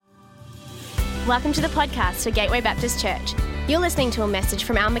Welcome to the podcast for Gateway Baptist Church. You're listening to a message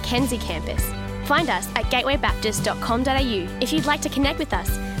from our Mackenzie campus. Find us at gatewaybaptist.com.au if you'd like to connect with us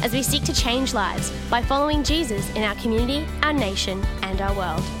as we seek to change lives by following Jesus in our community, our nation, and our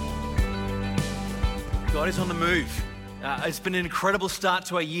world. God is on the move. It's been an incredible start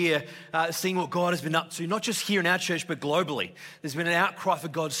to our year, seeing what God has been up to, not just here in our church, but globally. There's been an outcry for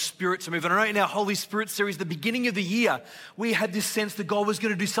God's Spirit to move. And I know in our Holy Spirit series, the beginning of the year, we had this sense that God was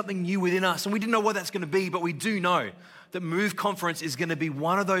going to do something new within us. And we didn't know what that's going to be, but we do know that Move Conference is going to be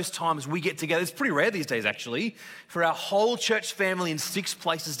one of those times we get together. It's pretty rare these days, actually, for our whole church family in 6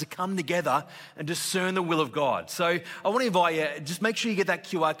 places to come together and discern the will of God. So I want to invite you, just make sure you get that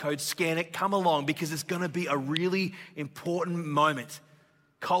QR code, scan it, come along, because it's going to be a really important moment,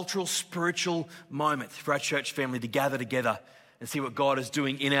 cultural, spiritual moment for our church family to gather together and see what God is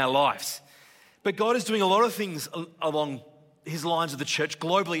doing in our lives. But God is doing a lot of things along his lines of the church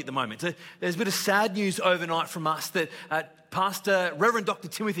globally at the moment. There's a bit of sad news overnight from us that Reverend Dr.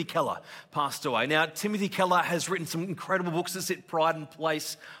 Timothy Keller passed away. Now, Timothy Keller has written some incredible books that sit pride and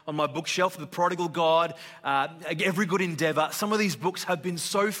place on my bookshelf: The Prodigal God, Every Good Endeavor. Some of these books have been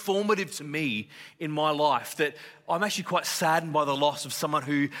so formative to me in my life that I'm actually quite saddened by the loss of someone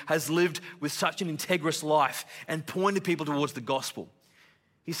who has lived with such an integrous life and pointed people towards the gospel.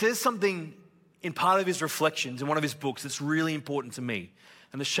 He says something in part of his reflections in one of his books that's really important to me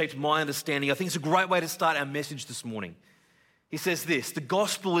and has shaped my understanding. I think it's a great way to start our message this morning. He says this: the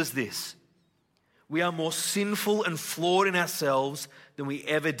gospel is this: we are more sinful and flawed in ourselves than we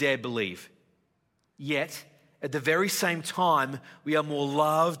ever dared believe. Yet, at the very same time, we are more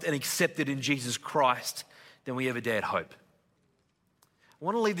loved and accepted in Jesus Christ than we ever dared hope. I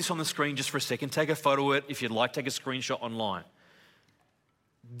want to leave this on the screen just for a second. Take a photo of it if you'd like. Take a screenshot online.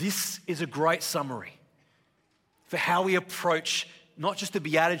 This is a great summary for how we approach not just the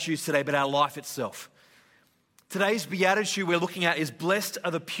Beatitudes today, but our life itself. Today's Beatitude we're looking at is blessed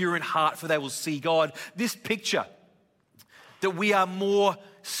are the pure in heart, for they will see God. This picture that we are more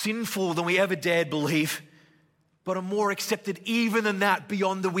sinful than we ever dared believe, but are more accepted even than that,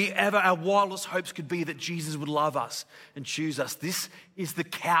 beyond our wildest hopes could be, that Jesus would love us and choose us. This is the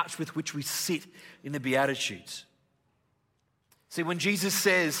couch with which we sit in the Beatitudes. See, when Jesus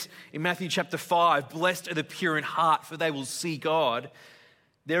says in Matthew chapter 5, blessed are the pure in heart, for they will see God,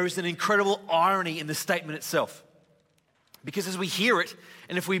 there is an incredible irony in the statement itself. Because as we hear it,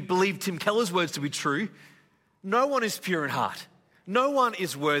 and if we believe Tim Keller's words to be true, no one is pure in heart. No one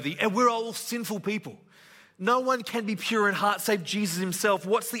is worthy, and we're all sinful people. No one can be pure in heart save Jesus himself.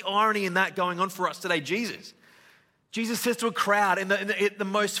 What's the irony in that going on for us today? Jesus says to a crowd in the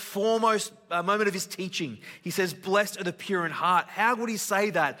most foremost moment of his teaching, he says, blessed are the pure in heart. How would he say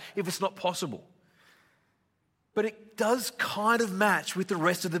that if it's not possible? But it does kind of match with the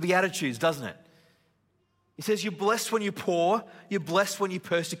rest of the Beatitudes, doesn't it? He says, you're blessed when you're poor, you're blessed when you're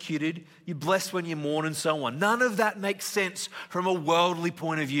persecuted, you're blessed when you mourn, and so on. None of that makes sense from a worldly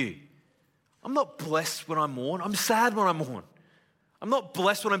point of view. I'm not blessed when I mourn. I'm sad when I mourn. I'm not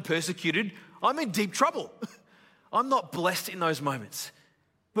blessed when I'm persecuted. I'm in deep trouble. I'm not blessed in those moments.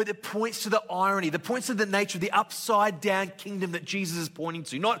 But it points to the irony, it points to the nature of the upside down kingdom that Jesus is pointing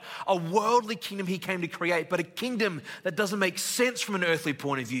to. Not a worldly kingdom he came to create, but a kingdom that doesn't make sense from an earthly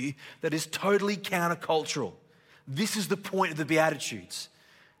point of view, that is totally countercultural. This is the point of the Beatitudes.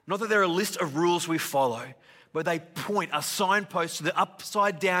 Not that they're a list of rules we follow, but they point, a signpost to the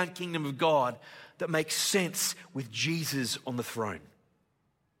upside down kingdom of God that makes sense with Jesus on the throne.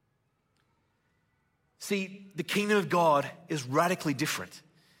 See, the kingdom of God is radically different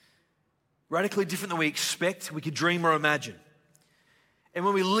than we expect, we could dream or imagine. And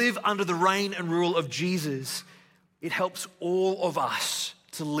when we live under the reign and rule of Jesus, it helps all of us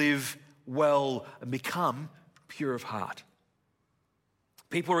to live well and become pure of heart.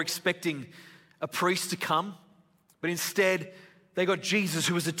 People are expecting a priest to come, but instead they got Jesus,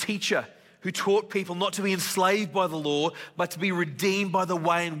 who was a teacher, who taught people not to be enslaved by the law, but to be redeemed by the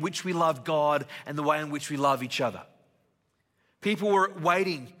way in which we love God and the way in which we love each other. People were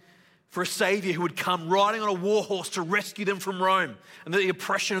waiting for a savior who would come riding on a war horse to rescue them from Rome and the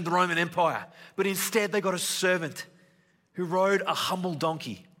oppression of the Roman Empire. But instead they got a servant who rode a humble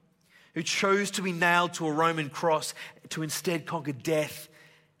donkey, who chose to be nailed to a Roman cross to instead conquer death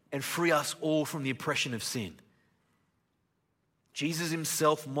and free us all from the oppression of sin. Jesus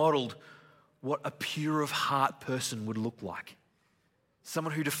himself modeled what a pure of heart person would look like.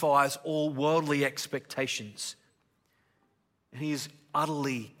 Someone who defies all worldly expectations. And he is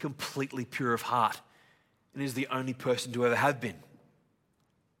utterly, completely pure of heart and is the only person to ever have been.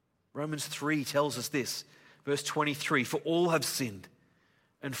 Romans 3 tells us this, verse 23, for all have sinned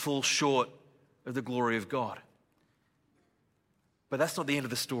and fall short of the glory of God. But that's not the end of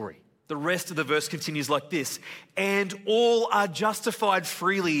the story. The rest of the verse continues like this. And all are justified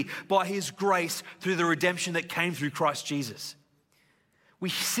freely by his grace through the redemption that came through Christ Jesus. We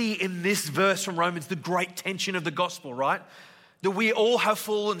see in this verse from Romans the great tension of the gospel, right? That we all have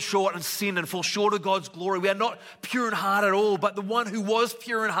fallen short and sinned and fall short of God's glory. We are not pure in heart at all, but the one who was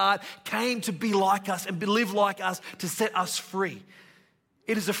pure in heart came to be like us and live like us to set us free.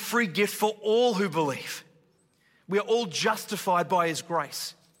 It is a free gift for all who believe. We are all justified by his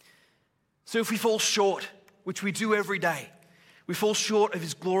grace. So if we fall short, which we do every day, we fall short of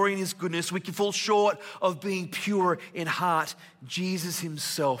his glory and his goodness, we can fall short of being pure in heart. Jesus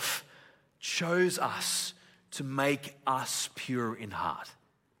himself chose us to make us pure in heart.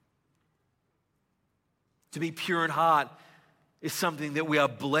 To be pure in heart is something that we are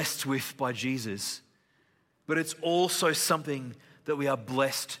blessed with by Jesus, but it's also something that we are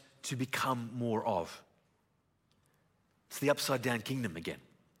blessed to become more of. It's the upside down kingdom again,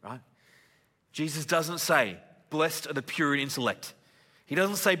 right? Jesus doesn't say, blessed are the pure in intellect. He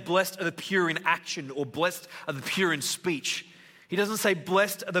doesn't say, blessed are the pure in action or blessed are the pure in speech. He doesn't say,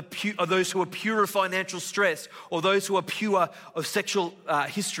 blessed are those who are pure of financial stress or those who are pure of sexual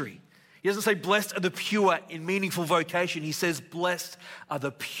history. He doesn't say, blessed are the pure in meaningful vocation. He says, blessed are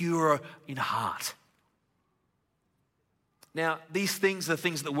the pure in heart. Now, these things are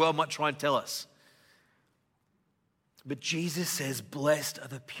things that the world might try and tell us. But Jesus says, blessed are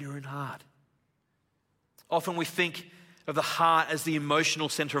the pure in heart. Often we think of the heart as the emotional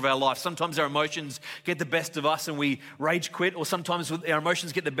center of our life. Sometimes our emotions get the best of us and we rage quit, or sometimes our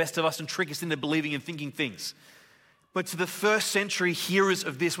emotions get the best of us and trick us into believing and thinking things. But to the first century hearers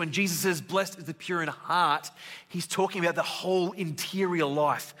of this, when Jesus says, blessed is the pure in heart, he's talking about the whole interior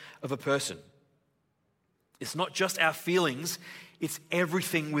life of a person. It's not just our feelings, it's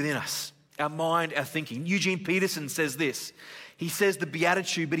everything within us, our mind, our thinking. Eugene Peterson says this. He says the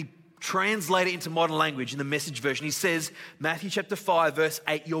Beatitude, but he translate it into modern language in the Message version. He says, Matthew chapter 5, verse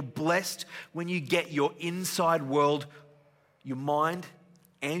 8, you're blessed when you get your inside world, your mind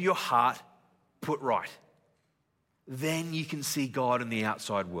and your heart put right. Then you can see God in the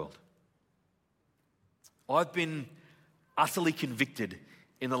outside world. I've been utterly convicted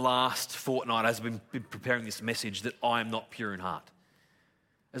in the last fortnight as I've been preparing this message that I am not pure in heart.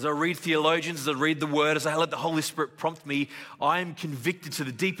 As I read theologians, as I read the word, as I let the Holy Spirit prompt me, I am convicted to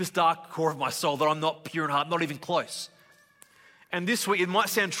the deepest dark core of my soul that I'm not pure in heart, not even close. And this week, it might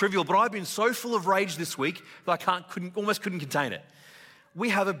sound trivial, but I've been so full of rage this week that I almost couldn't contain it. We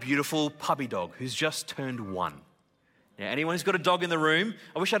have a beautiful puppy dog who's just turned 1. Now, anyone who's got a dog in the room,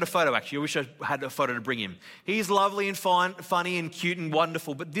 I wish I had a photo actually. I wish I had a photo to bring him. He's lovely and fine, funny and cute and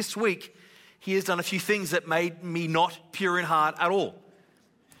wonderful, but this week, he has done a few things that made me not pure in heart at all.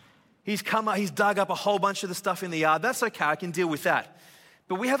 He's dug up a whole bunch of the stuff in the yard. That's okay, I can deal with that.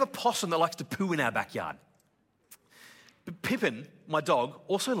 But we have a possum that likes to poo in our backyard. But Pippin, my dog,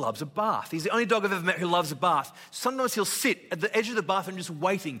 also loves a bath. He's the only dog I've ever met who loves a bath. Sometimes he'll sit at the edge of the bathroom just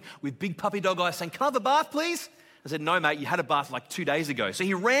waiting with big puppy dog eyes saying, can I have a bath, please? I said, no, mate, you had a bath like 2 days ago. So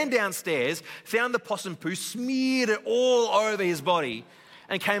he ran downstairs, found the possum poo, smeared it all over his body,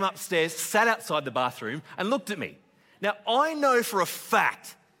 and came upstairs, sat outside the bathroom, and looked at me. Now, I know for a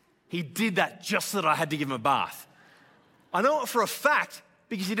fact he did that just so that I had to give him a bath. I know it for a fact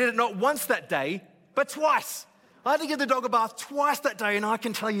because he did it not once that day, but twice. I had to give the dog a bath twice that day, and I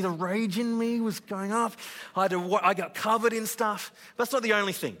can tell you the rage in me was going up. I got covered in stuff. That's not the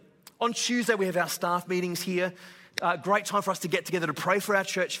only thing. On Tuesday, we have our staff meetings here. Great time for us to get together to pray for our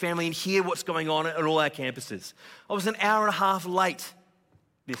church family and hear what's going on at all our campuses. I was an hour and a half late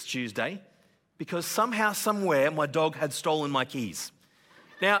this Tuesday because somehow, somewhere, my dog had stolen my keys.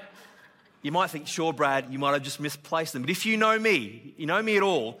 Now, you might think, sure, Brad, you might have just misplaced them. But if you know me at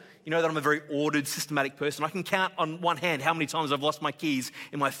all, you know that I'm a very ordered, systematic person. I can count on one hand how many times I've lost my keys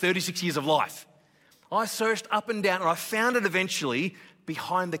in my 36 years of life. I searched up and down and I found it eventually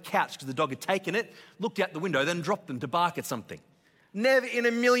behind the couch because the dog had taken it, looked out the window, then dropped them to bark at something. Never in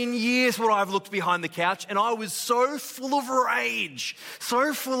a million years would I have looked behind the couch, and I was so full of rage,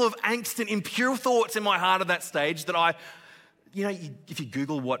 so full of angst and impure thoughts in my heart at that stage that if you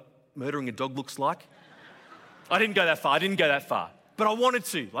Google what murdering a dog looks like, I didn't go that far, but I wanted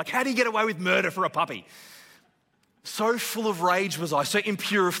to. Like, how do you get away with murder for a puppy? So full of rage was I, so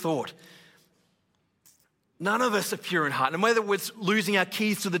impure of thought. None of us are pure in heart. And whether it's losing our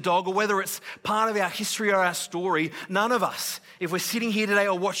keys to the dog or whether it's part of our history or our story, none of us, if we're sitting here today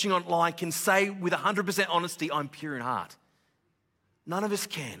or watching online, can say with 100% honesty, I'm pure in heart. None of us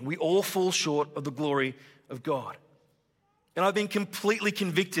can. We all fall short of the glory of God. And I've been completely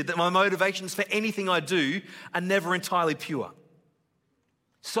convicted that my motivations for anything I do are never entirely pure.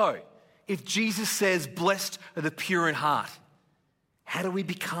 So, if Jesus says, blessed are the pure in heart, how do we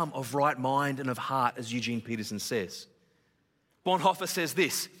become of right mind and of heart, as Eugene Peterson says? Bonhoeffer says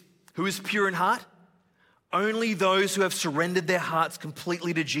this, who is pure in heart? Only those who have surrendered their hearts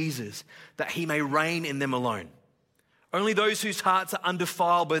completely to Jesus, that he may reign in them alone. Only those whose hearts are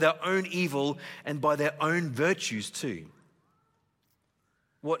undefiled by their own evil and by their own virtues too.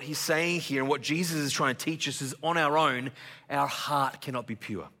 What he's saying here and what Jesus is trying to teach us is on our own, our heart cannot be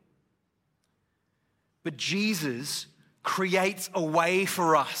pure. But Jesus creates a way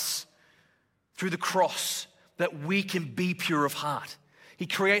for us through the cross that we can be pure of heart. He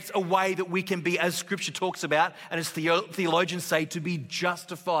creates a way that we can be, as Scripture talks about, and as theologians say, to be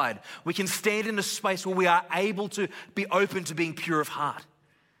justified. We can stand in a space where we are able to be open to being pure of heart.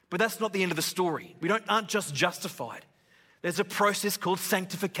 But that's not the end of the story. We aren't just justified. There's a process called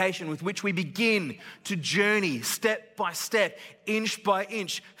sanctification with which we begin to journey step by step, inch by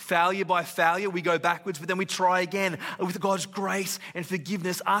inch, failure by failure. We go backwards, but then we try again with God's grace and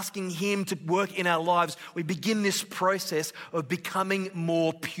forgiveness, asking Him to work in our lives. We begin this process of becoming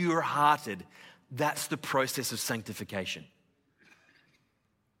more pure-hearted. That's the process of sanctification.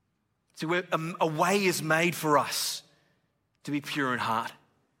 So a way is made for us to be pure in heart,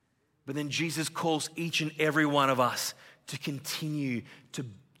 but then Jesus calls each and every one of us to continue to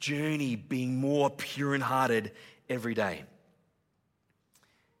journey being more pure in hearted every day.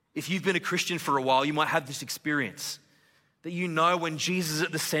 If you've been a Christian for a while, you might have this experience that you know when Jesus is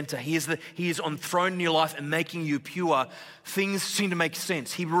at the center, He is on throne in your life and making you pure, things seem to make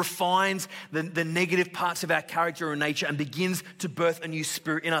sense. He refines the negative parts of our character and nature and begins to birth a new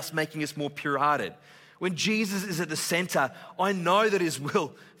spirit in us, making us more pure-hearted. When Jesus is at the center, I know that His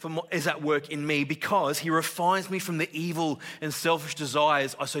will is at work in me because He refines me from the evil and selfish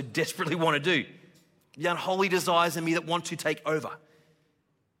desires I so desperately want to do, the unholy desires in me that want to take over.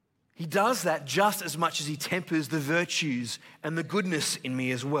 He does that just as much as He tempers the virtues and the goodness in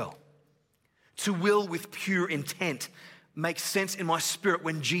me as well. To will with pure intent makes sense in my spirit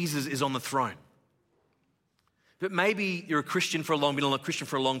when Jesus is on the throne. But maybe you're a Christian for been a Christian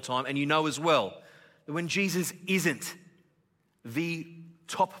for a long time, and you know as well that when Jesus isn't the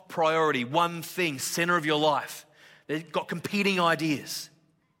top priority, one thing, center of your life, they've got competing ideas.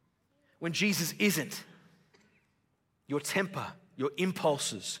 When Jesus isn't, your temper, your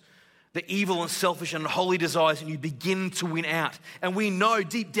impulses, the evil and selfish and unholy desires, and you begin to win out. And we know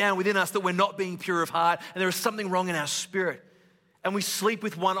deep down within us that we're not being pure of heart, and there is something wrong in our spirit. And we sleep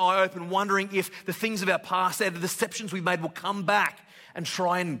with one eye open, wondering if the things of our past, the deceptions we made will come back and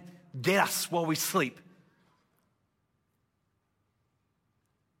try and get us while we sleep.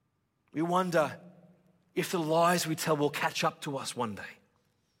 We wonder if the lies we tell will catch up to us one day.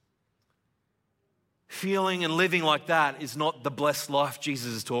 Feeling and living like that is not the blessed life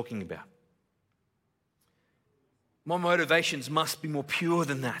Jesus is talking about. My motivations must be more pure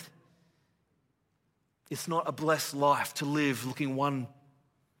than that. It's not a blessed life to live looking one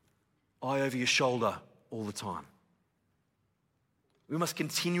eye over your shoulder all the time. We must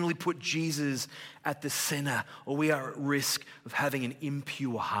continually put Jesus at the center, or we are at risk of having an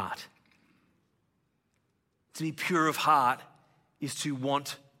impure heart. To be pure of heart is to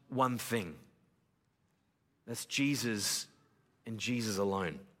want one thing. That's Jesus and Jesus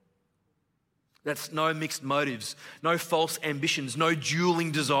alone. That's no mixed motives, no false ambitions, no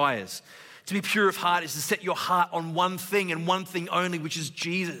dueling desires. To be pure of heart is to set your heart on one thing and one thing only, which is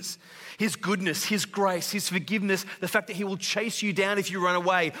Jesus. His goodness, His grace, His forgiveness, the fact that He will chase you down if you run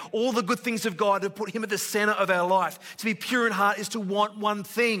away, all the good things of God, to put Him at the center of our life. To be pure in heart is to want one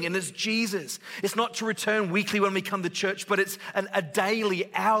thing, and it's Jesus. It's not to return weekly when we come to church, but it's a daily,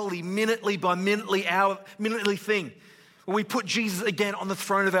 hourly, minutely thing. When we put Jesus again on the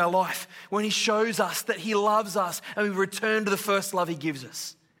throne of our life, when He shows us that He loves us and we return to the first love He gives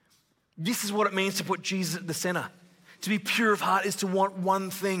us. This is what it means to put Jesus at the center. To be pure of heart is to want one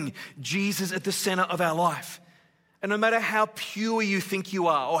thing, Jesus at the center of our life. And no matter how pure you think you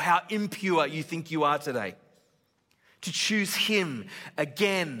are or how impure you think you are today, to choose Him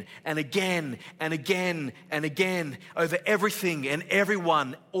again and again and again and again over everything and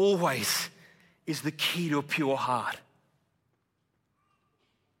everyone always is the key to a pure heart.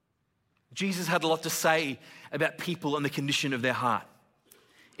 Jesus had a lot to say about people and the condition of their heart.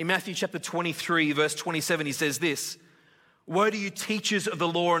 In Matthew chapter 23, verse 27, He says this, "Woe to you teachers of the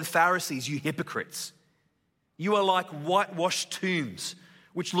law and Pharisees, you hypocrites! You are like whitewashed tombs,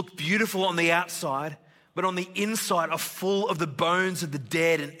 which look beautiful on the outside, but on the inside are full of the bones of the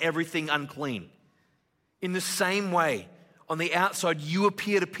dead and everything unclean. In the same way, On the outside, you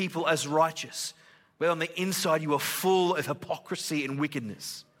appear to people as righteous, but on the inside, you are full of hypocrisy and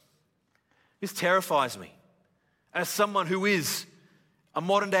wickedness. This terrifies me. As someone who is a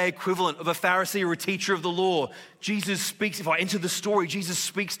modern day equivalent of a Pharisee or a teacher of the law, Jesus speaks, if I enter the story, Jesus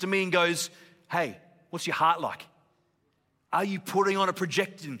speaks to me and goes, hey, what's your heart like? Are you putting on a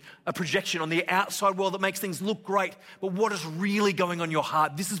projection on the outside world that makes things look great, but what is really going on in your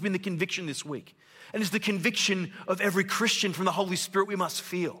heart? This has been the conviction this week. And it's the conviction of every Christian from the Holy Spirit we must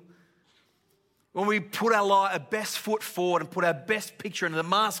feel. When we put our best foot forward and put our best picture and the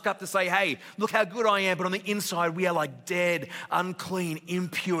mask up to say, hey, look how good I am, but on the inside we are like dead, unclean,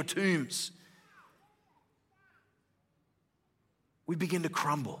 impure tombs. We begin to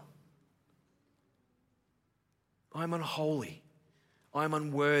crumble. I'm unholy. I'm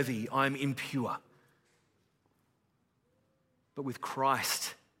unworthy. I'm impure. But with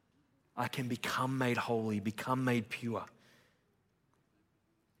Christ, I can become made holy, become made pure.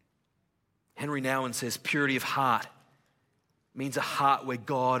 Henry Nouwen says, purity of heart means a heart where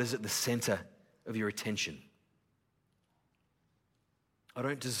God is at the center of your attention. I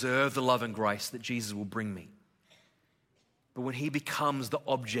don't deserve the love and grace that Jesus will bring me. But when he becomes the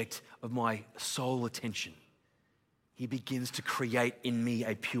object of my sole attention, he begins to create in me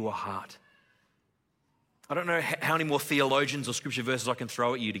a pure heart. I don't know how many more theologians or scripture verses I can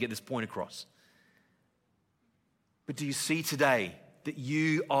throw at you to get this point across. But do you see today that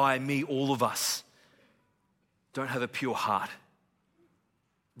you, I, me, all of us don't have a pure heart?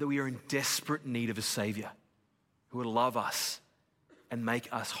 That we are in desperate need of a Savior who would love us and make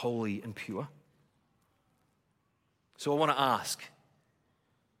us holy and pure? So I want to ask,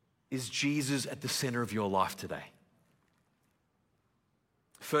 is Jesus at the center of your life today?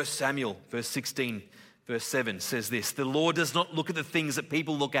 1 Samuel, verse 16, verse 7 says this, the Lord does not look at the things that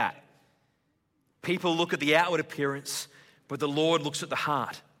people look at. People look at the outward appearance, but the Lord looks at the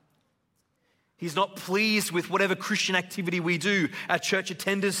heart. He's not pleased with whatever Christian activity we do, our church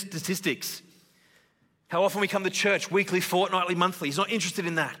attendance statistics, how often we come to church, weekly, fortnightly, monthly. He's not interested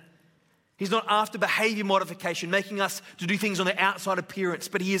in that. He's not after behavior modification, making us to do things on the outside appearance,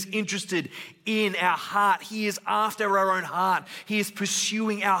 but he is interested in our heart. He is after our own heart. He is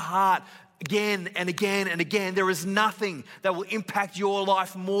pursuing our heart again and again and again. There is nothing that will impact your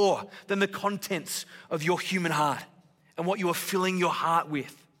life more than the contents of your human heart and what you are filling your heart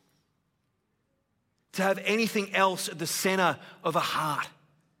with. To have anything else at the center of our heart,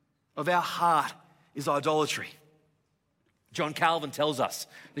 is idolatry. John Calvin tells us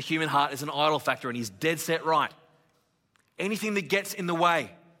the human heart is an idol factor, and he's dead set right. Anything that gets in the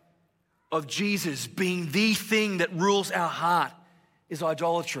way of Jesus being the thing that rules our heart is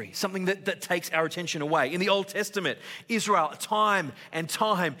idolatry, something that takes our attention away. In the Old Testament, Israel, time and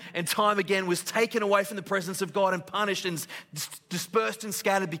time and time again, was taken away from the presence of God and punished and dispersed and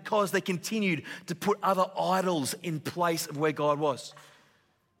scattered because they continued to put other idols in place of where God was.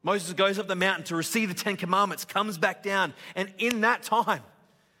 Moses goes up the mountain to receive the 10 Commandments, comes back down, and in that time,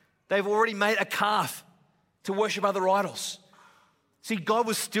 they've already made a calf to worship other idols. See, God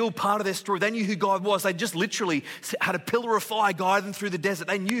was still part of their story. They knew who God was. They just literally had a pillar of fire guide them through the desert.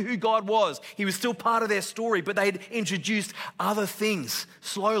 They knew who God was. He was still part of their story, but they'd introduced other things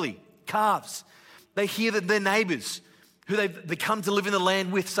slowly, calves. They hear that their neighbors, who they come to live in the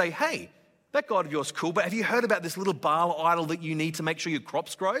land with, say, hey, that God of yours is cool, but have you heard about this little Baal idol that you need to make sure your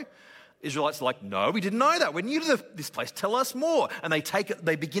crops grow? Israelites are like, no, we didn't know that. We're new to this place. Tell us more. And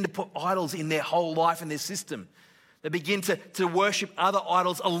they begin to put idols in their whole life and their system. They begin to worship other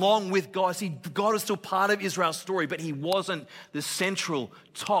idols along with God. See, God is still part of Israel's story, but he wasn't the central,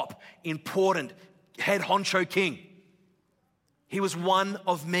 top, important, head honcho king. He was one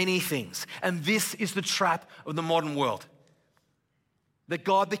of many things. And this is the trap of the modern world. That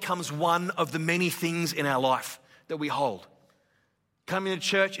God becomes one of the many things in our life that we hold. Coming to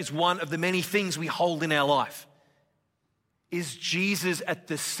church is one of the many things we hold in our life. Is Jesus at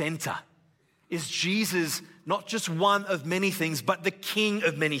the center? Is Jesus not just one of many things, but the King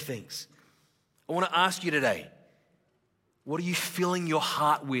of many things? I want to ask you today, what are you filling your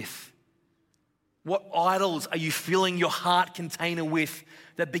heart with? What idols are you filling your heart container with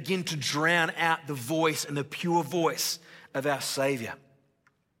that begin to drown out the voice and the pure voice of our Savior?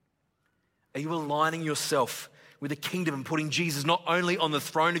 Are you aligning yourself with the kingdom and putting Jesus not only on the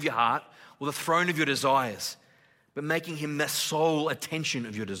throne of your heart or the throne of your desires, but making him the sole attention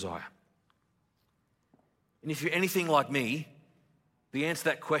of your desire? And if you're anything like me, the answer to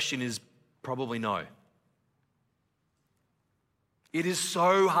that question is probably no. It is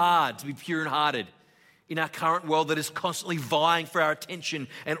so hard to be pure in hearted in our current world that is constantly vying for our attention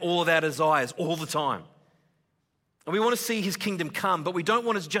and all of our desires all the time. And we want to see his kingdom come, but we don't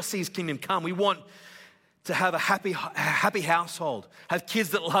want to just see his kingdom come. We want to have a happy household, have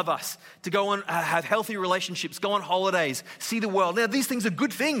kids that love us, to go on, have healthy relationships, go on holidays, see the world. Now, these things are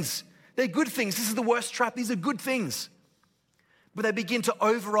good things. They're good things. This is the worst trap. These are good things. But they begin to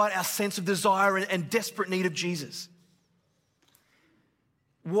override our sense of desire and desperate need of Jesus.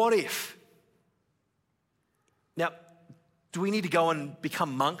 What if? Now, do we need to go and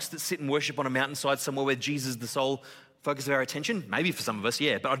become monks that sit and worship on a mountainside somewhere where Jesus is the sole focus of our attention? Maybe for some of us,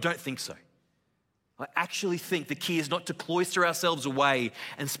 yeah, but I don't think so. I actually think the key is not to cloister ourselves away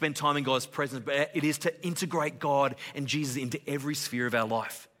and spend time in God's presence, but it is to integrate God and Jesus into every sphere of our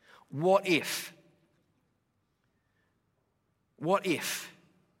life. What if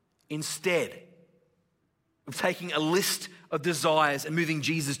instead of taking a list of desires and moving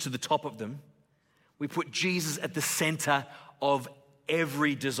Jesus to the top of them, we put Jesus at the center of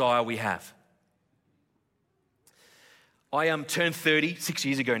every desire we have? I turned 30 6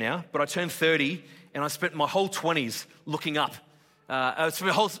 years ago now, but I turned 30 and I spent my whole 20s looking up. Whole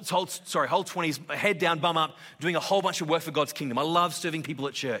 20s, head down, bum up, doing a whole bunch of work for God's kingdom. I love serving people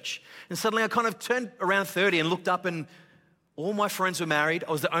at church. And suddenly I kind of turned around 30 and looked up, and all my friends were married.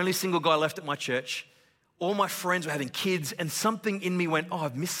 I was the only single guy left at my church. All my friends were having kids, and something in me went, oh,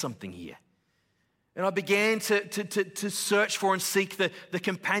 I've missed something here. And I began to search for and seek the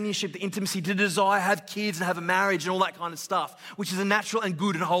companionship, the intimacy, to desire, have kids and have a marriage and all that kind of stuff, which is a natural and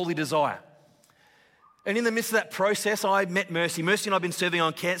good and holy desire. And in the midst of that process, I met Mercy. Mercy and I have been serving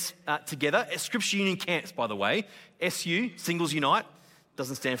on camps together. Scripture Union camps, by the way. SU, Singles Unite.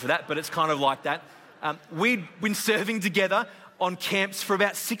 Doesn't stand for that, but it's kind of like that. We'd been serving together on camps for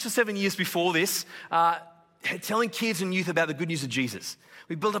about 6 or 7 years before this, telling kids and youth about the good news of Jesus.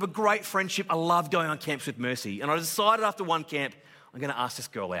 We built up a great friendship. I loved going on camps with Mercy. And I decided after one camp, I'm going to ask this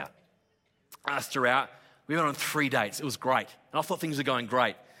girl out. I asked her out. We went on 3 dates. It was great. And I thought things were going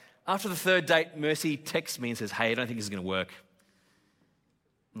great. After the 3rd date, Mercy texts me and says, hey, I don't think this is going to work.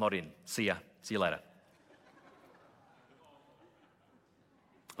 I'm not in. See ya. See you later.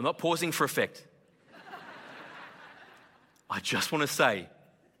 I'm not pausing for effect. I just want to say,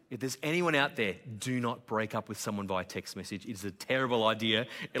 if there's anyone out there, do not break up with someone via text message. It is a terrible idea.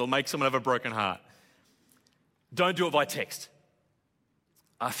 It'll make someone have a broken heart. Don't do it by text.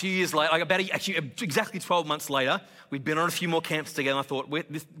 A few years later, exactly 12 months later, we'd been on a few more camps together, and I thought,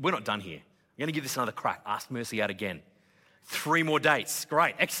 we're not done here. I'm going to give this another crack. Ask Mercy out again. 3 more dates.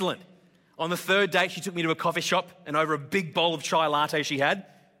 Great, excellent. On the 3rd date, she took me to a coffee shop, and over a big bowl of chai latte she had,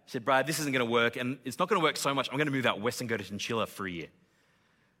 she said, Brad, this isn't going to work, and it's not going to work so much. I'm going to move out west and go to Chinchilla for a year.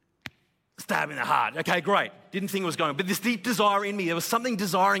 Stab in the heart. Okay, great. Didn't think it was going, but this deep desire in me, there was something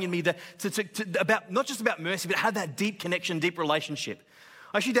desiring in me about not just about Mercy, but had that deep connection, deep relationship.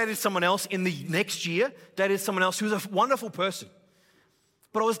 I actually dated someone else in the next year, dated someone else who was a wonderful person.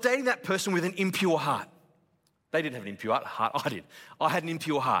 But I was dating that person with an impure heart. They didn't have an impure heart, I did. I had an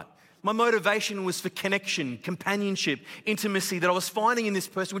impure heart. My motivation was for connection, companionship, intimacy that I was finding in this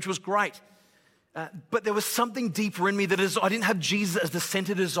person, which was great. But there was something deeper in me I didn't have Jesus as the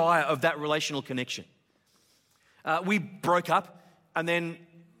center desire of that relational connection. We broke up, and then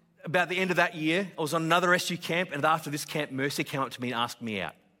about the end of that year, I was on another SU camp, and after this camp, Mercy came up to me and asked me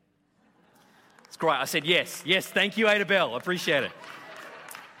out. It's great. I said, yes, thank you, Ada Bell. I appreciate it.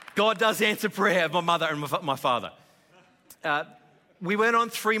 God does answer prayer of my mother and my father. We went on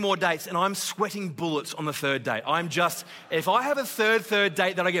 3 more dates, and I'm sweating bullets on the 3rd date. If I have a third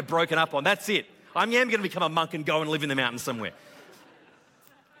date that I get broken up on, that's it. I am going to become a monk and go and live in the mountains somewhere.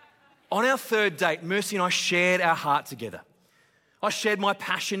 On our 3rd date, Mercy and I shared our heart together. I shared my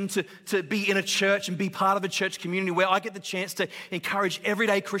passion to be in a church and be part of a church community where I get the chance to encourage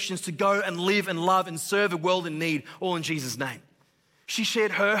everyday Christians to go and live and love and serve a world in need, all in Jesus' name. She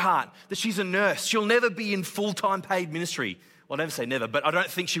shared her heart that she's a nurse. She'll never be in full-time paid ministry. Well, I never say never, but I don't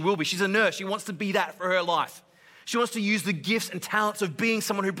think she will be. She's a nurse. She wants to be that for her life. She wants to use the gifts and talents of being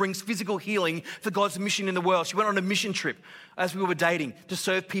someone who brings physical healing for God's mission in the world. She went on a mission trip as we were dating to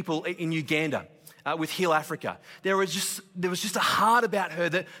serve people in Uganda with Heal Africa. There was just a heart about her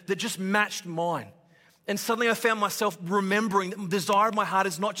that just matched mine. And suddenly I found myself remembering that the desire of my heart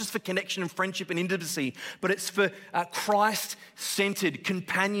is not just for connection and friendship and intimacy, but it's for Christ-centered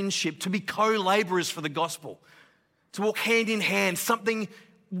companionship, to be co-laborers for the gospel, to walk hand in hand. Something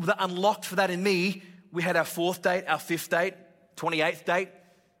that unlocked for that in me. We had our 4th date, our 5th date, 28th date,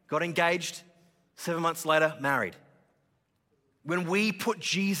 got engaged, 7 months later, married. When we put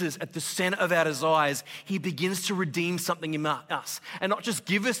Jesus at the center of our desires, he begins to redeem something in us. And not just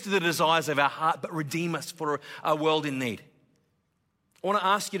give us the desires of our heart, but redeem us for a world in need. I want to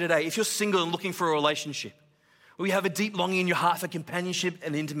ask you today, if you're single and looking for a relationship, Or you have a deep longing in your heart for companionship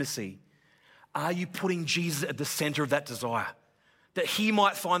and intimacy. Are you putting Jesus at the center of that desire? That he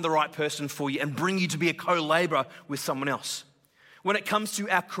might find the right person for you and bring you to be a co-laborer with someone else. When it comes to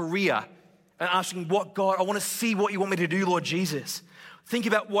our career and asking what God, I want to see what you want me to do, Lord Jesus. Think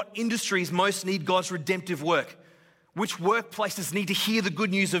about what industries most need God's redemptive work. Which workplaces need to hear the good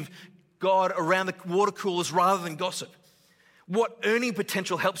news of God around the water coolers rather than gossip? What earning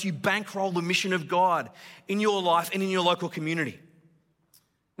potential helps you bankroll the mission of God in your life and in your local community?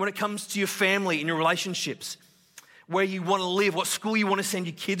 When it comes to your family and your relationships, where you want to live, what school you want to send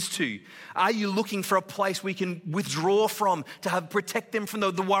your kids to, are you looking for a place we can withdraw from to protect them from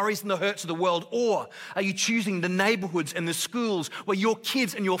the worries and the hurts of the world? Or are you choosing the neighborhoods and the schools where your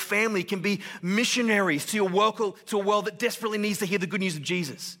kids and your family can be missionaries to a world that desperately needs to hear the good news of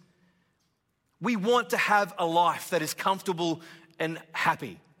Jesus? We want to have a life that is comfortable and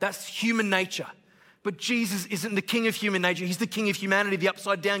happy. That's human nature. But Jesus isn't the king of human nature. He's the king of humanity, the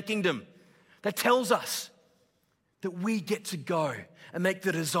upside down kingdom. That tells us that we get to go and make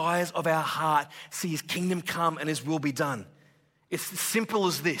the desires of our heart see his kingdom come and his will be done. It's as simple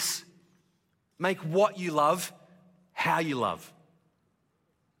as this. Make what you love how you love.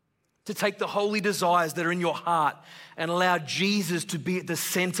 To take the holy desires that are in your heart and allow Jesus to be at the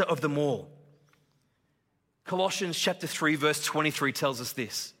center of them all. Colossians chapter 3 verse 23 tells us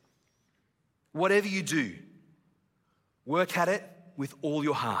this. Whatever you do, work at it with all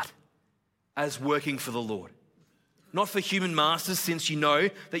your heart as working for the Lord. Not for human masters, since you know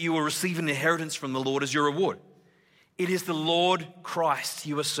that you will receive an inheritance from the Lord as your reward. It is the Lord Christ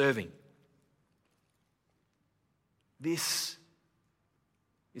you are serving. This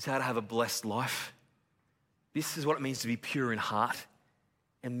is how to have a blessed life. This is what it means to be pure in heart.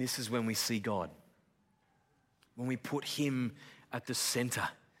 And this is when we see God. When we put him at the center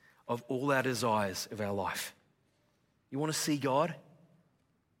of all our desires of our life. You want to see God?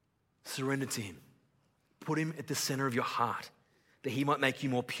 Surrender to him. Put him at the center of your heart, that he might make you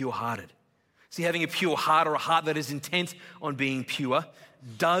more pure-hearted. See, having a pure heart or a heart that is intent on being pure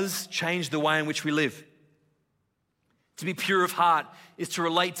does change the way in which we live. To be pure of heart is to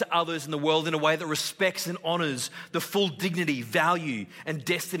relate to others in the world in a way that respects and honors the full dignity, value, and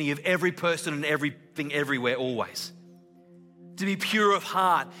destiny of every person and everything everywhere always. To be pure of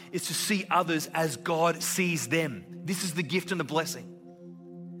heart is to see others as God sees them. This is the gift and the blessing.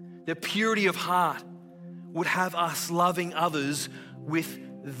 The purity of heart would have us loving others with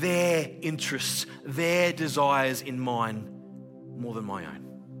their interests, their desires in mind more than my own.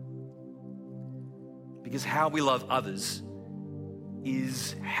 Because how we love others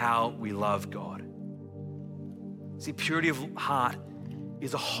is how we love God. See, purity of heart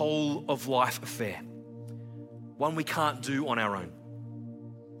is a whole of life affair, one we can't do on our own.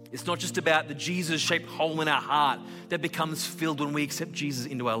 It's not just about the Jesus-shaped hole in our heart that becomes filled when we accept Jesus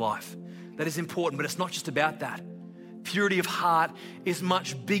into our life. That is important, but it's not just about that. Purity of heart is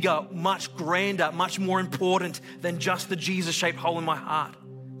much bigger, much grander, much more important than just the Jesus-shaped hole in my heart.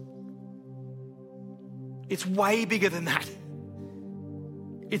 It's way bigger than that.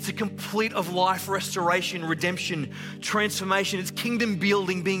 It's a complete of life restoration, redemption, transformation. It's kingdom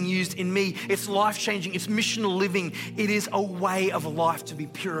building being used in me. It's life changing. It's missional living. It is a way of life to be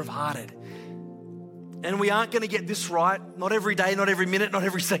pure of hearted. And we aren't going to get this right. Not every day, not every minute, not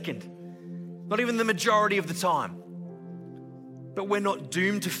every second. Not even the majority of the time. But we're not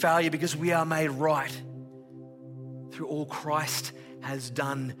doomed to failure because we are made right through all Christ has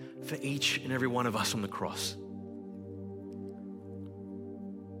done for each and every one of us on the cross.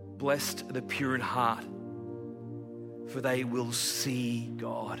 Blessed are the pure in heart, for they will see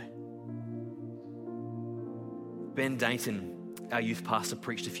God. Ben Dayton, our youth pastor,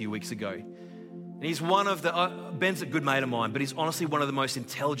 preached a few weeks ago. And he's one of the, Ben's a good mate of mine, but he's honestly one of the most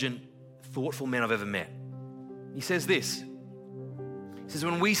intelligent, thoughtful men I've ever met. He says this. He says,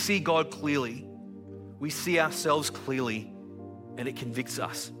 when we see God clearly, we see ourselves clearly, and it convicts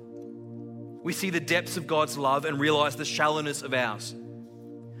us. We see the depths of God's love and realize the shallowness of ours.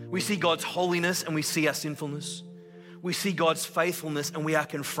 We see God's holiness and we see our sinfulness. We see God's faithfulness and we are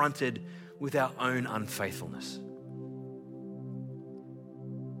confronted with our own unfaithfulness.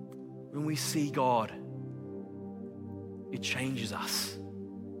 When we see God, it changes us.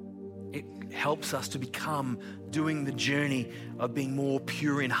 It helps us to become doing the journey of being more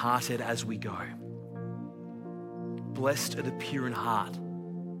pure in hearted as we go. Blessed are the pure in heart,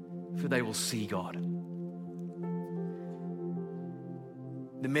 for they will see God.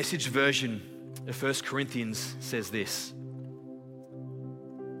 The Message version of 1 Corinthians says this.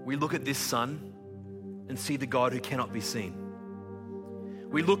 We look at this sun and see the God who cannot be seen.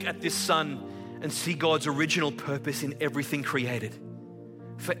 We look at this sun and see God's original purpose in everything created.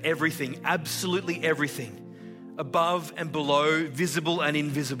 For everything, absolutely everything, above and below, visible and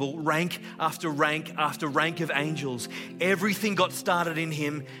invisible, rank after rank after rank of angels. Everything got started in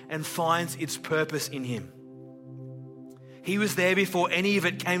him and finds its purpose in him. He was there before any of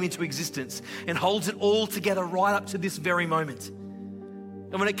it came into existence and holds it all together right up to this very moment.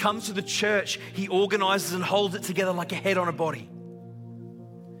 And when it comes to the church, he organizes and holds it together like a head on a body.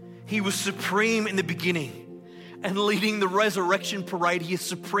 He was supreme in the beginning, and leading the resurrection parade, he is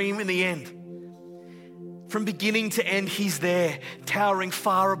supreme in the end. From beginning to end, he's there, towering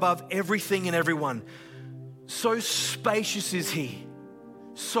far above everything and everyone. So spacious is he,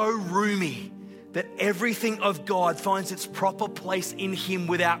 so roomy, that everything of God finds its proper place in him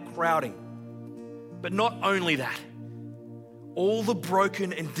without crowding. But not only that, all the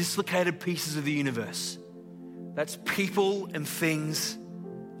broken and dislocated pieces of the universe, that's people and things,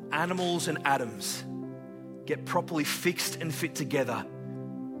 animals and atoms, get properly fixed and fit together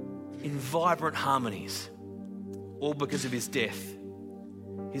in vibrant harmonies, all because of his death,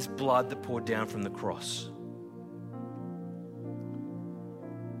 his blood that poured down from the cross.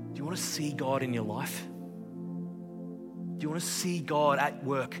 Do you want to see God in your life? Do you want to see God at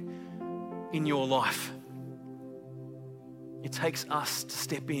work in your life? It takes us to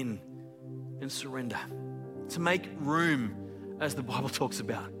step in and surrender, to make room, as the Bible talks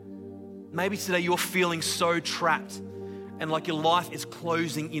about. Maybe today you're feeling so trapped and like your life is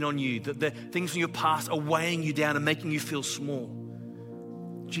closing in on you, that the things from your past are weighing you down and making you feel small.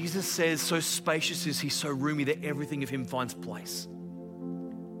 Jesus says, so spacious is he, so roomy, that everything of him finds place.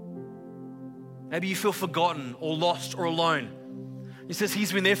 Maybe you feel forgotten or lost or alone. He says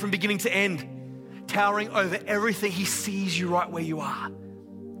he's been there from beginning to end, towering over everything. He sees you right where you are.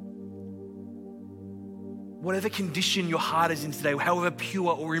 Whatever condition your heart is in today, however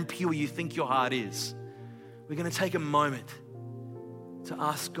pure or impure you think your heart is, we're going to take a moment to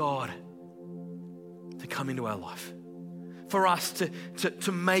ask God to come into our life, for us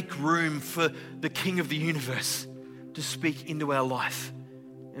to make room for the King of the universe to speak into our life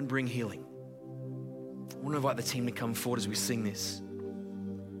and bring healing. I want to invite the team to come forward as we sing this.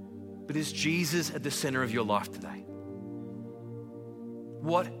 But is Jesus at the center of your life today?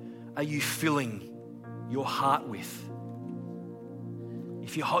 What are you filling your heart with?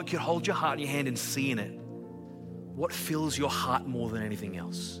 If you could hold your heart in your hand and see in it, what fills your heart more than anything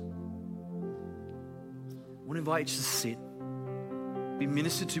else? I want to invite you to sit, be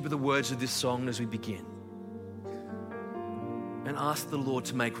ministered to by the words of this song as we begin, and ask the Lord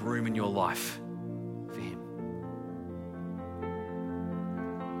to make room in your life for him.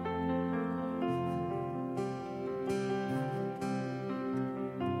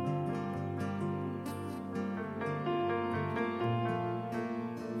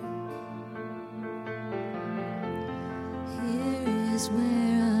 Where I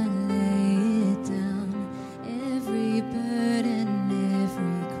lay it down, every burden,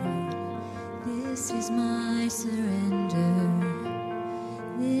 every crown. This is my surrender.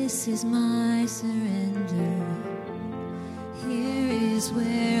 This is my surrender. Here is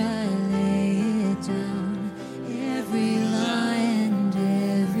where I lay it down, every lie and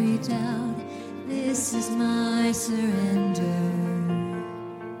every doubt. This is my surrender.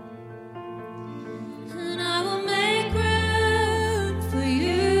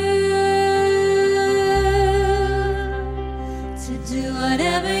 To do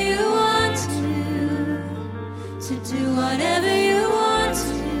whatever you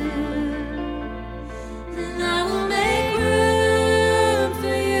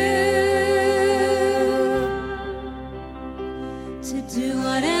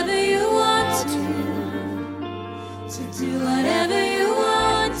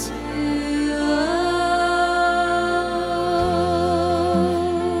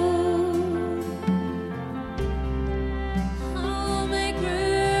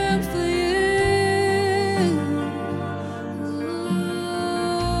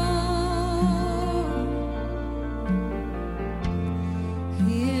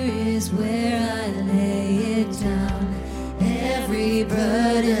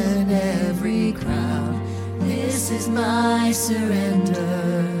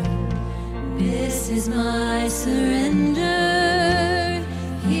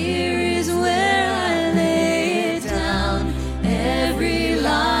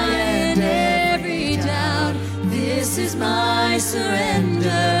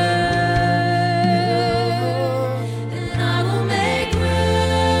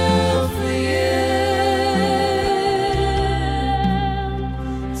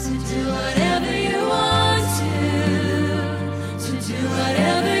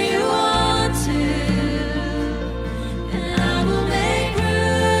want to.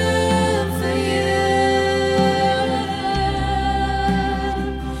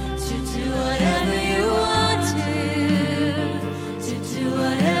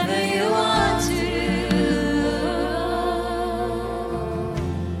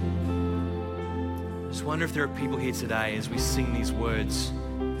 just wonder if there are people here today as we sing these words,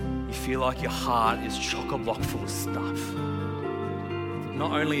 you feel like your heart is chock-a-block full of stuff.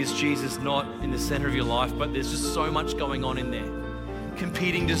 Not only is Jesus not in the center of your life, but there's just so much going on in there.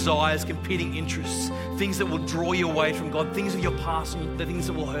 Competing desires, competing interests, things that will draw you away from God, things of your past, and the things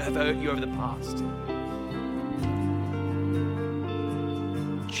that will have hurt you over the past.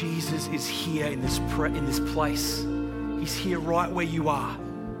 Jesus is here in this place. He's here right where you are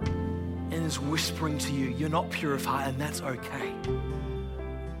and is whispering to you, you're not pure of heart, and that's okay.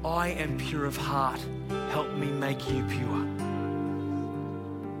 I am pure of heart. Help me make you pure.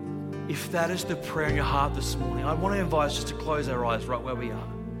 If that is the prayer in your heart this morning, I want to invite us just to close our eyes right where we are.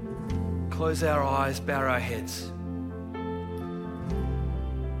 Close our eyes, bow our heads.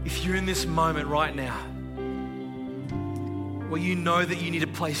 If you're in this moment right now where you know that you need to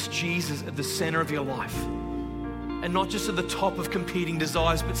place Jesus at the center of your life, and not just at the top of competing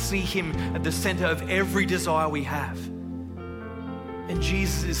desires, but see him at the center of every desire we have. And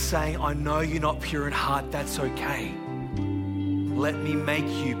Jesus is saying, I know you're not pure in heart, that's okay. Let me make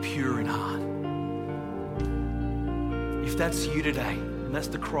you pure in heart. If that's you today, and that's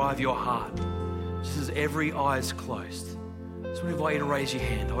the cry of your heart, just as every eye is closed, I just want to invite you to raise your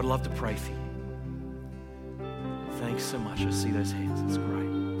hand. I would love to pray for you. Thanks so much. I see those hands. That's great.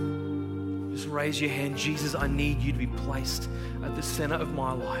 Just raise your hand. Jesus, I need you to be placed at the center of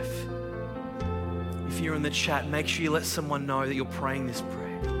my life. If you're in the chat, make sure you let someone know that you're praying this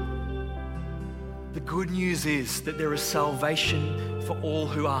prayer. The good news is that there is salvation for all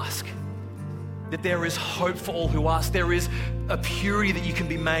who ask. That there is hope for all who ask. There is a purity that you can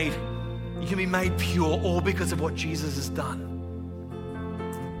be made. You can be made pure all because of what Jesus has done.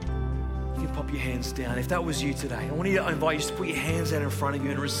 You can pop your hands down. If that was you today, I want you to invite you to put your hands out in front of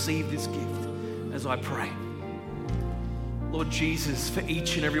you and receive this gift as I pray. Lord Jesus, for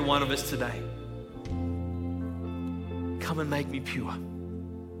each and every one of us today, come and make me pure.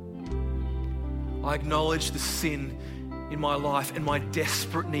 I acknowledge the sin in my life and my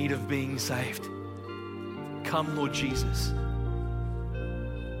desperate need of being saved. Come, Lord Jesus.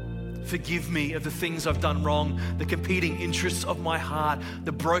 Forgive me of the things I've done wrong, the competing interests of my heart,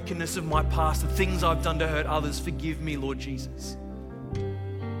 the brokenness of my past, the things I've done to hurt others. Forgive me, Lord Jesus.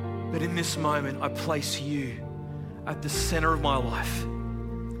 But in this moment, I place you at the center of my life,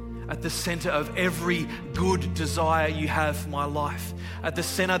 at the center of every good desire you have for my life, at the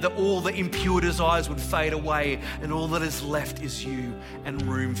center that all the impure desires would fade away and all that is left is you and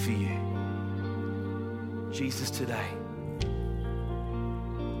room for you. Jesus, today,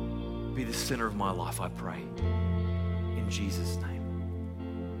 be the center of my life, I pray. In Jesus' name,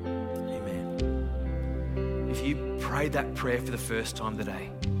 amen. If you prayed that prayer for the first time today,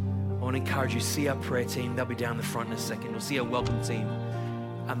 I want to encourage you, see our prayer team. They'll be down the front in a second. You'll see our welcome team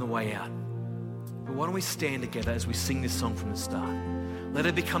on the way out. But why don't we stand together as we sing this song from the start? Let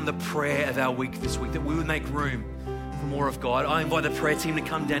it become the prayer of our week this week, that we would make room for more of God. I invite the prayer team to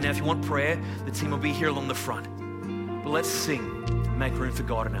come down now. If you want prayer, the team will be here along the front. But let's sing and make room for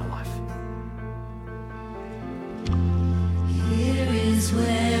God in our life. Here is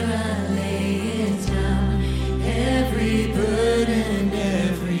where I lay it down, every burden,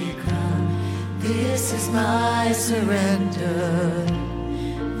 every crown. This is my surrender.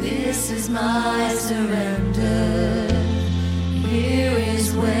 This is my surrender. Here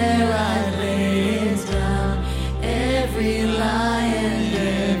is where I lay it down, every lie and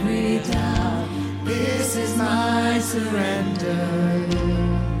every doubt. This is my surrender.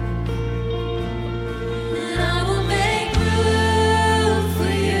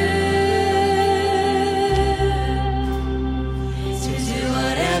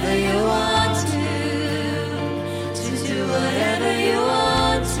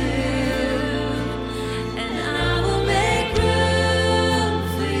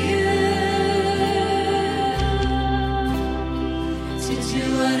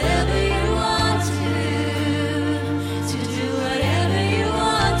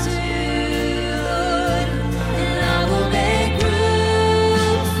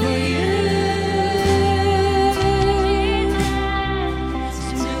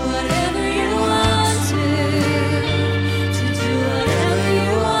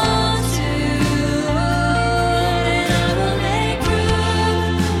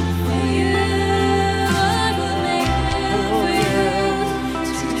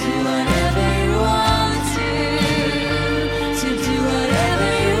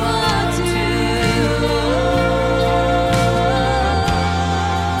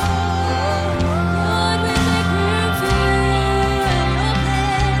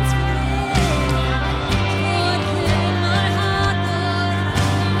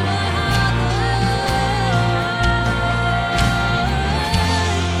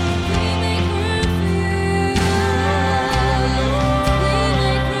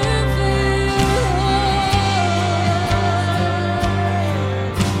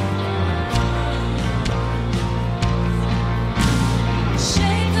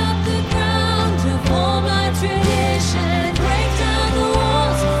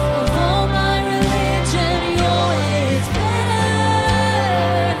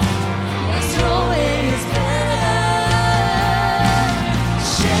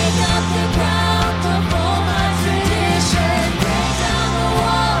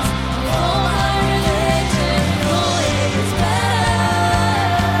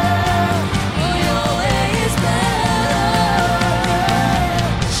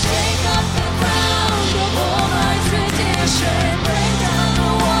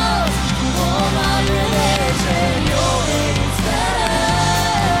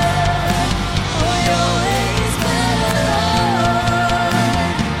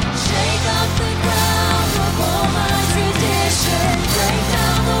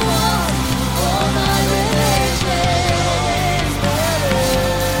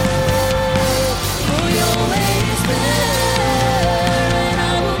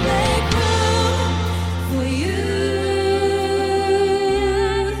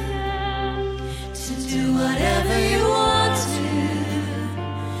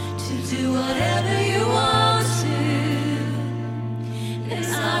 to do whatever you want to.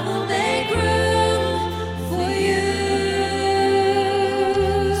 Yes, I will make room for you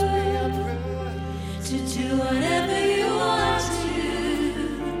to do whatever you want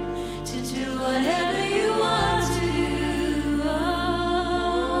to do whatever you want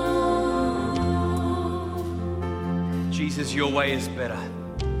to. Jesus, your way is better.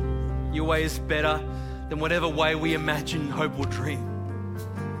 Your way is better than whatever way we imagine, hope, or dream.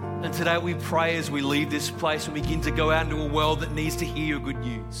 And today we pray as we leave this place and begin to go out into a world that needs to hear your good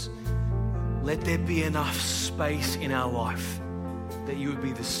news. Let there be enough space in our life that you would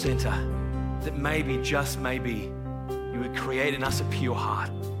be the center, that maybe, just maybe, you would create in us a pure heart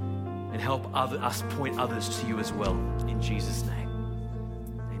and help us point others to you as well. In Jesus' name.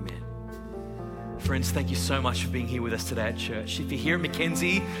 Friends, thank you so much for being here with us today at church. If you're here at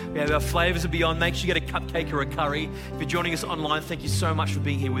Mackenzie, we have our Flavors of Beyond. Make sure you get a cupcake or a curry. If you're joining us online, thank you so much for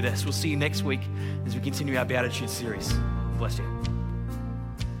being here with us. We'll see you next week as we continue our Beatitude series. Bless you.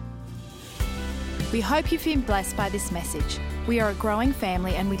 We hope you've been blessed by this message. We are a growing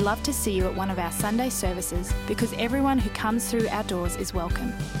family and we'd love to see you at one of our Sunday services because everyone who comes through our doors is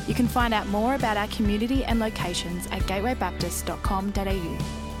welcome. You can find out more about our community and locations at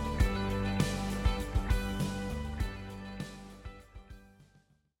gatewaybaptist.com.au.